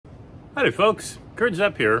Howdy folks, Kurt's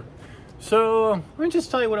up here. So let me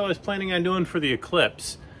just tell you what I was planning on doing for the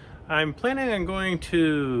Eclipse. I'm planning on going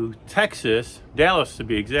to Texas, Dallas to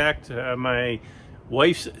be exact. My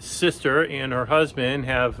wife's sister and her husband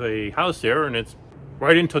have a house there, and it's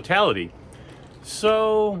right in totality.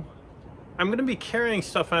 So I'm going to be carrying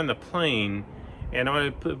stuff on the plane, and I'm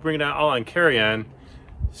going to bring it all on carry-on.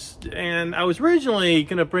 And I was originally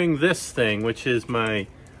going to bring this thing, which is my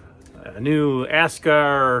new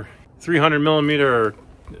Askar 300mm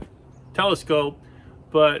telescope,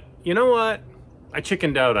 but you know what? I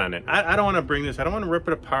chickened out on it. I don't want to bring this. I don't want to rip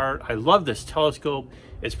it apart. I love this telescope.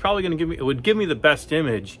 It's probably going to give me, it would give me the best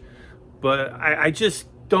image, but I just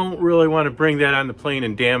don't really want to bring that on the plane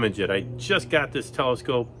and damage it. I just got this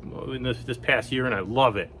telescope in this past year and I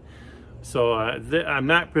love it. So I'm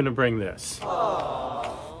not going to bring this.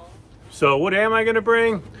 Aww. So what am I going to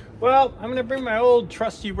bring? Well, I'm going to bring my old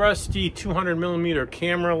trusty rusty 200mm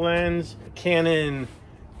camera lens, Canon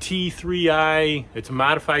T3i. It's a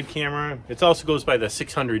modified camera. It also goes by the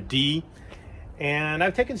 600D. And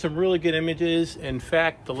I've taken some really good images. In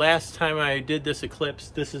fact, the last time I did this Eclipse,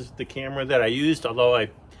 this is the camera that I used, although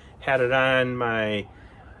I had it on my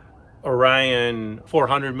Orion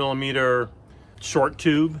 400mm short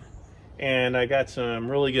tube. And I got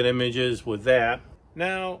some really good images with that.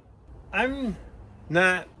 Now, I'm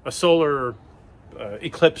not a solar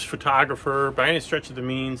eclipse photographer by any stretch of the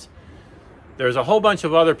means. There's a whole bunch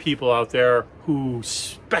of other people out there who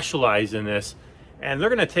specialize in this, and they're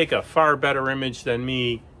going to take a far better image than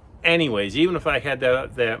me anyways, even if I had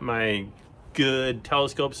my good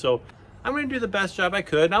telescope. So I'm going to do the best job I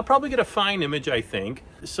could, and I'll probably get a fine image, I think.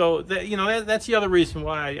 So that's the other reason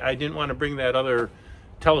why I didn't want to bring that other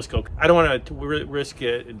telescope. I don't want to risk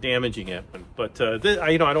damaging it, but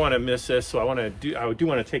I don't want to miss this, so I do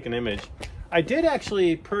want to take an image. I did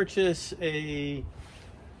actually purchase a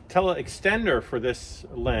tele-extender for this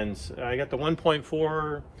lens. I got the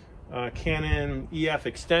 1.4 Canon EF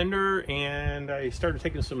extender, and I started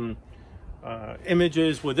taking some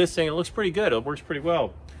images with this thing. It looks pretty good. It works pretty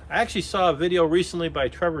well. I actually saw a video recently by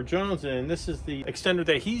Trevor Jones, and this is the extender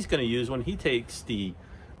that he's going to use when he takes the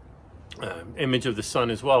image of the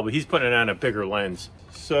sun as well, but he's putting it on a bigger lens.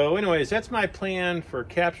 So anyways, that's my plan for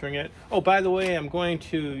capturing it. Oh, by the way, I'm going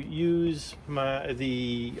to use I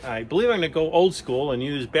believe I'm going to go old school and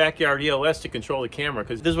use Backyard EOS to control the camera,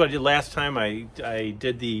 because this is what I did last time. I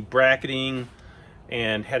did the bracketing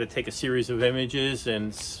and had to take a series of images,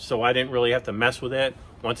 and so I didn't really have to mess with it.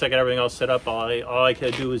 Once I got everything all set up, all I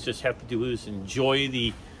could do is enjoy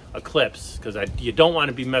the Eclipse, because you don't want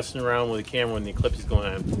to be messing around with the camera when the eclipse is going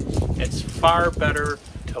on. It's far better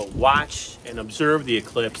to watch and observe the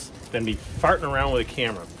eclipse than be farting around with a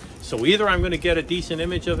camera. So either I'm going to get a decent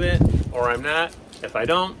image of it or I'm not. If I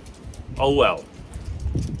don't, oh well.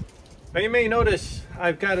 Now you may notice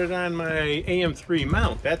I've got it on my AM3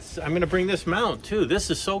 mount. I'm going to bring this mount too.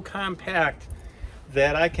 This is so compact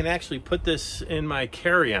that I can actually put this in my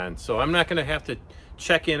carry-on. So I'm not going to have to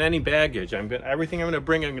check in any baggage. Everything I'm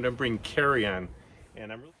going to bring carry-on.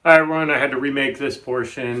 And all right, everyone, I had to remake this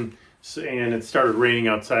portion, and it started raining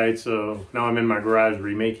outside, so now I'm in my garage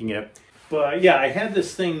remaking it. But yeah, I had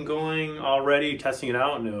this thing going already, testing it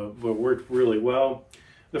out, and it worked really well.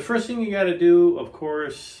 The first thing you got to do, of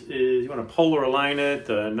course, is you want to polar align it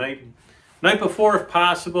the night before, if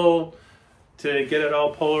possible, to get it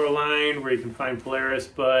all polar aligned where you can find Polaris.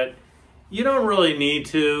 But you don't really need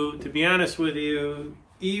to be honest with you.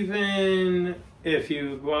 Even if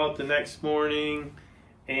you go out the next morning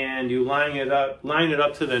and you line it up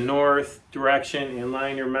to the north direction and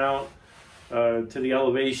line your mount to the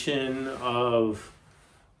elevation of,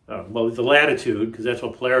 well, the latitude, because that's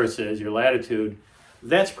what Polaris is, your latitude,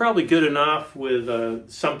 that's probably good enough with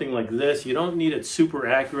something like this. You don't need it super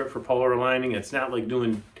accurate for polar aligning. It's not like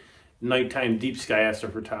doing nighttime deep sky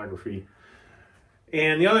astrophotography.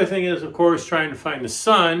 And the other thing is, of course, trying to find the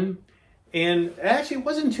sun. And actually, it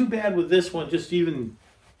wasn't too bad with this one, just even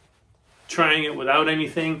trying it without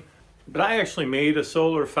anything. But I actually made a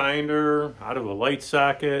solar finder out of a light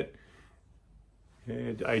socket.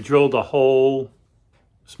 And I drilled a hole,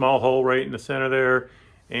 small hole right in the center there.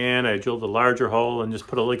 And I drilled a larger hole and just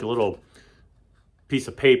put a little piece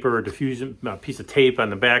of paper, a piece of tape on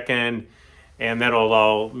the back end. And that'll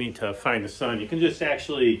allow me to find the sun. You can just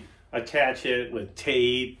actually attach it with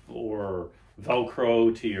tape or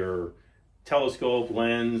Velcro to your telescope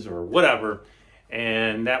lens or whatever,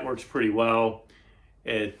 and that works pretty well.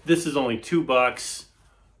 This is only $2.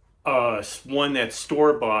 One that's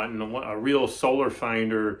store-bought and a real solar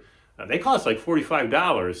finder, they cost like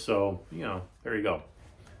 $45, so there you go.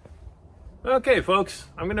 Okay, folks,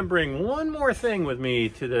 I'm going to bring one more thing with me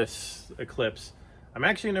to this Eclipse. I'm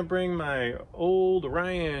actually going to bring my old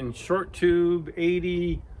Orion short tube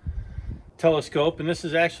 80 telescope, and this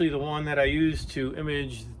is actually the one that I used to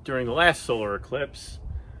image during the last solar eclipse.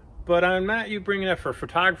 But I'm not bringing it for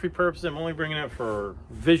photography purposes. I'm only bringing it for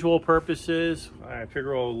visual purposes. I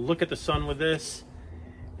figure I'll look at the sun with this.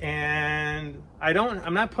 And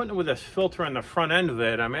I'm not putting it with a filter on the front end of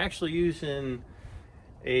it. I'm actually using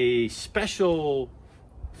a special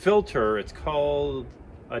filter. It's called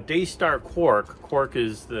a Daystar Quark. Quark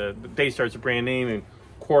is Daystar is the brand name, and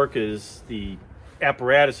Quark is the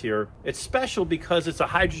apparatus here. It's special because it's a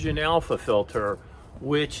hydrogen alpha filter,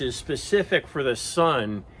 which is specific for the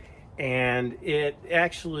sun, and it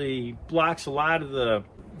actually blocks a lot of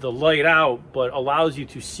the light out, but allows you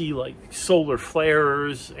to see like solar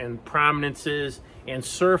flares and prominences and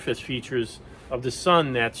surface features of the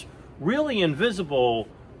sun that's really invisible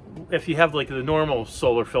if you have like the normal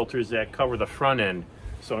solar filters that cover the front end.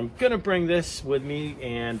 So I'm gonna bring this with me,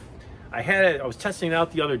 and I was testing it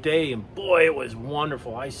out the other day, and boy, it was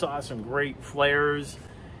wonderful. I saw some great flares,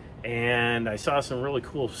 and I saw some really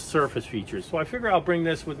cool surface features. So I figure I'll bring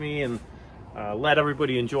this with me and let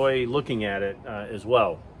everybody enjoy looking at it as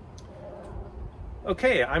well.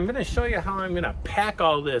 Okay, I'm gonna show you how I'm gonna pack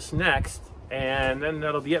all this next, and then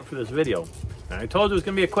that'll be it for this video. I told you it was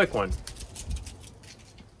gonna be a quick one.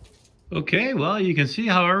 Okay, well, you can see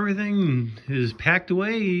how everything is packed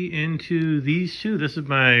away into these two. This is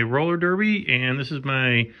my roller derby, and this is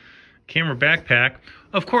my camera backpack.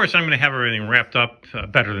 Of course, I'm going to have everything wrapped up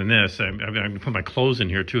better than this. I'm going to put my clothes in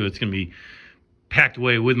here, too. It's going to be packed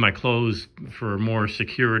away with my clothes for more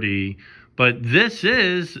security. But this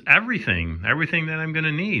is everything that I'm going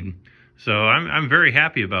to need. So I'm very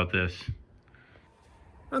happy about this.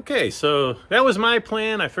 Okay, so that was my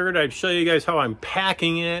plan. I figured I'd show you guys how I'm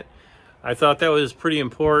packing it. I thought that was pretty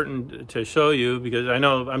important to show you, because I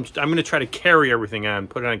know I'm going to try to carry everything on,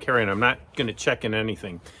 put it on carry on. I'm not going to check in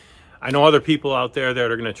anything. I know other people out there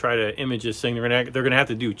that are going to try to image this thing. They're going to have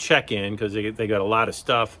to do check-in because they got a lot of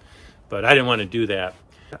stuff, but I didn't want to do that.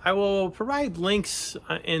 I will provide links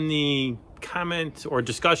in the comment or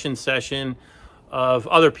discussion session of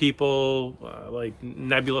other people like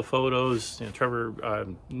Nebula Photos,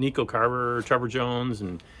 Nico Carver, Trevor Jones,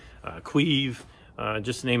 and Cuiv.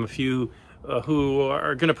 Just to name a few, who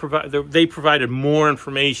are going to provide, they provided more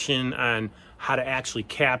information on how to actually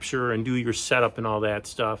capture and do your setup and all that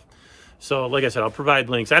stuff. So like I said, I'll provide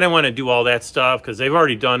links. I didn't want to do all that stuff because they've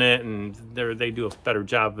already done it, and they do a better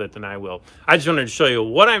job of it than I will. I just wanted to show you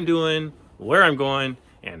what I'm doing, where I'm going,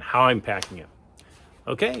 and how I'm packing it.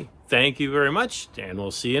 Okay, thank you very much, and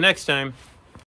we'll see you next time.